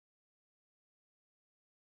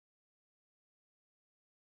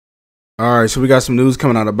All right, so we got some news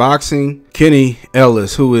coming out of boxing. Kenny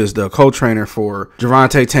Ellis, who is the co-trainer for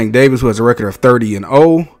Gervonta Tank Davis, who has a record of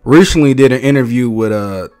 30-0, recently did an interview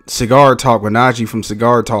with Cigar Talk with Najee from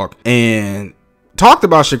Cigar Talk and talked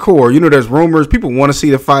about Shakur. You know, there's rumors. People want to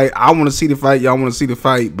see the fight. I want to see the fight. Y'all want to see the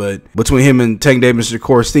fight. But between him and Tank Davis and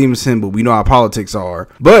Shakur Stevenson, but we know how politics are.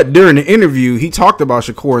 But during the interview, he talked about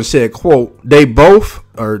Shakur and said, quote, they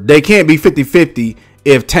can't be 50-50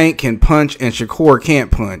 if Tank can punch and Shakur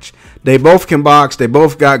can't punch. They both can box. They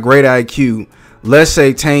both got great IQ. Let's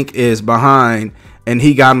say Tank is behind and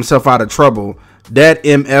he got himself out of trouble. That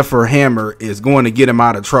MF or hammer is going to get him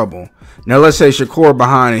out of trouble. Now, let's say Shakur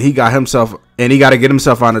behind and he got to get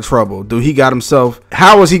himself out of trouble.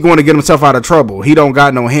 How is he going to get himself out of trouble? He don't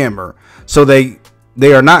got no hammer. So they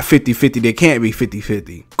are not 50-50. They can't be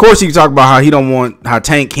 50-50. Of course, you can talk about how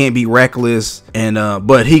Tank can't be reckless, and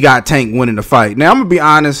but he got Tank winning the fight. Now, I'm gonna be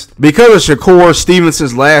honest, because of Shakur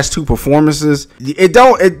Stevenson's last two performances,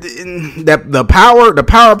 the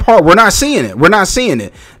power part, we're not seeing it.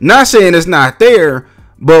 Not saying it's not there,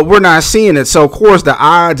 but we're not seeing it. So, of course, the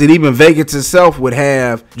odds and even Vegas itself would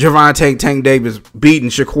have Gervonta Tank Davis beating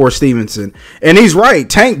Shakur Stevenson. And he's right.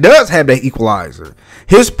 Tank does have that equalizer.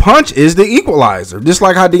 His punch is the equalizer. Just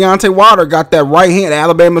like how Deontay Wilder got that right hand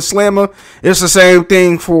Alabama slammer, it's the same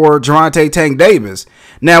thing for Gervonta Tank Davis.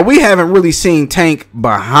 Now, we haven't really seen Tank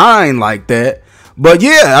behind like that. But,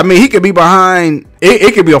 yeah, I mean, he could be behind.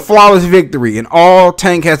 It could be a flawless victory. And all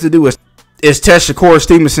Tank has to do is test Shakur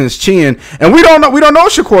Stevenson's chin, and we don't know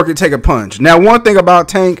if Shakur can take a punch. Now, one thing about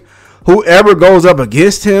Tank, whoever goes up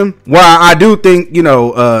against him, while I do think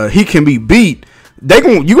he can be beat,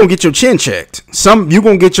 you gonna get your chin checked. You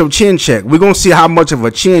gonna get your chin checked. We're gonna see how much of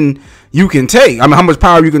a chin you can take. I mean, how much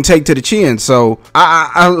power you can take to the chin. So,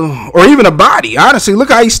 or even a body. Honestly, look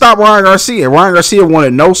how he stopped Ryan Garcia. Ryan Garcia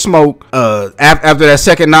wanted no smoke after that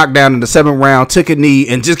second knockdown in the 7th round, took a knee,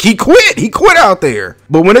 and he quit. He quit out there.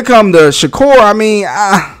 But when it comes to Shakur, I mean,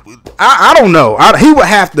 I don't know. He would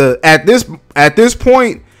have to, at this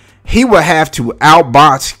point, he would have to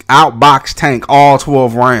outbox Tank all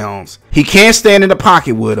 12 rounds. He can't stand in the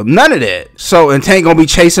pocket with him. None of that. And Tank gonna be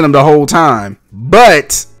chasing him the whole time.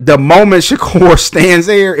 But the moment Shakur stands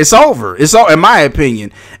there, it's over. It's all, in my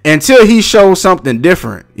opinion, until he shows something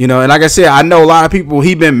different. And like I said, I know a lot of people,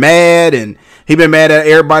 he been mad at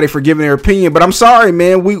everybody for giving their opinion. But I'm sorry,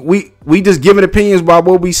 man. We just giving opinions by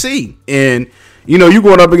what we see. And you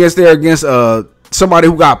going up against somebody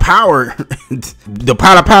who got power, the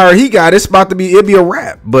kind of power he got, it'll be a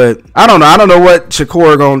wrap. But I don't know what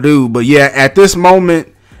Shakur gonna do. But yeah, at this moment,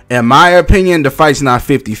 in my opinion, the fight's not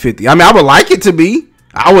 50-50. I mean, I would like it to be.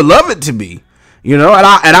 I would love it to be. And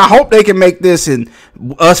I hope they can make this, and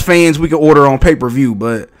us fans, we can order on pay-per-view.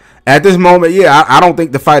 But at this moment, yeah, I don't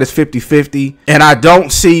think the fight is 50-50, and I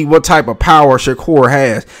don't see what type of power Shakur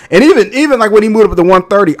has. And even like when he moved up to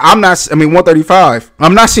 130, 135,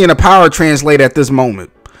 I'm not seeing the power translate at this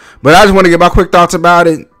moment. But I just want to get my quick thoughts about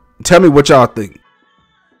it. Tell me what y'all think.